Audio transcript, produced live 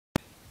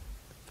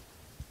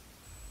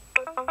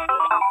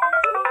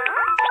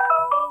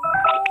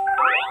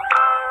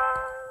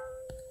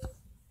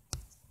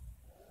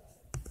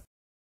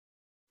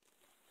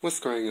What's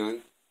going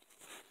on?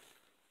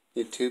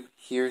 YouTube,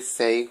 here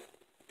say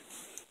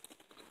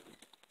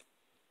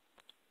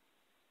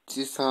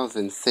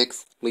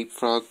 2006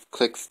 leapfrog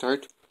click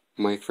start,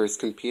 my first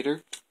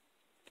computer.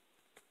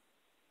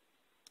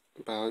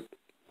 About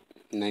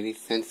 90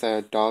 cents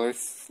at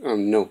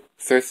 $1.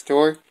 Thrift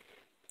store.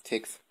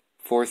 Takes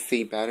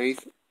 4C batteries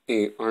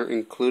and aren't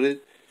included.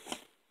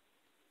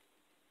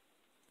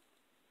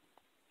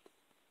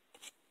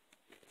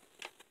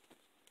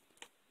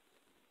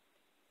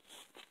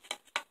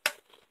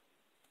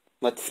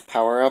 Let's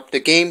power up the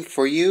game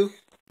for you.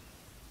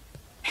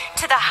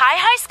 To the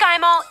Hi Sky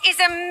Mall is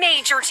a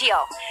major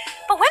deal.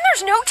 But when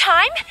there's no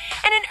time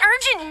and an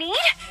urgent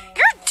need,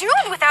 you're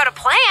doomed without a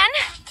plan.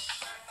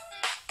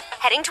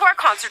 Heading to our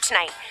concert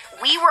tonight,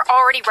 we were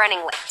already running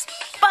late.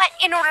 But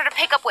in order to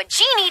pick up what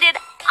G needed,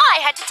 I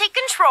had to take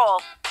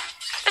control.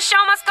 The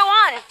show must go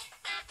on,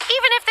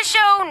 even if the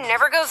show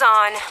never goes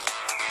on.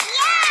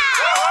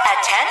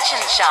 Attention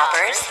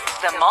shoppers,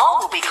 the mall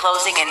will be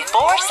closing in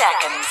 4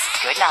 seconds.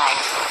 Good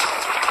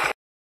night.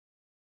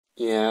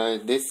 Yeah,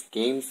 this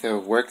game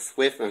works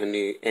with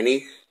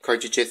any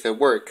cartridges that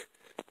work.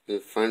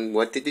 Fun,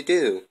 what did it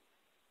do?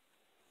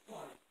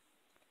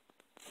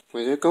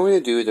 What they're going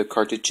to do, the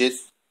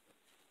cartridges,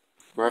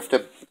 we have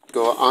to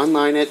go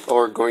online it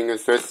or going to the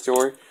thrift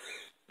store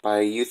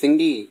by using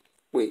these.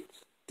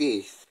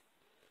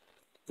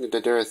 The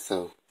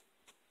Duracell.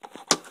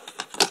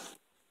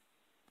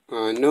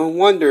 No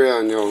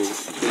wonder no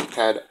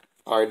pad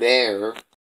are there.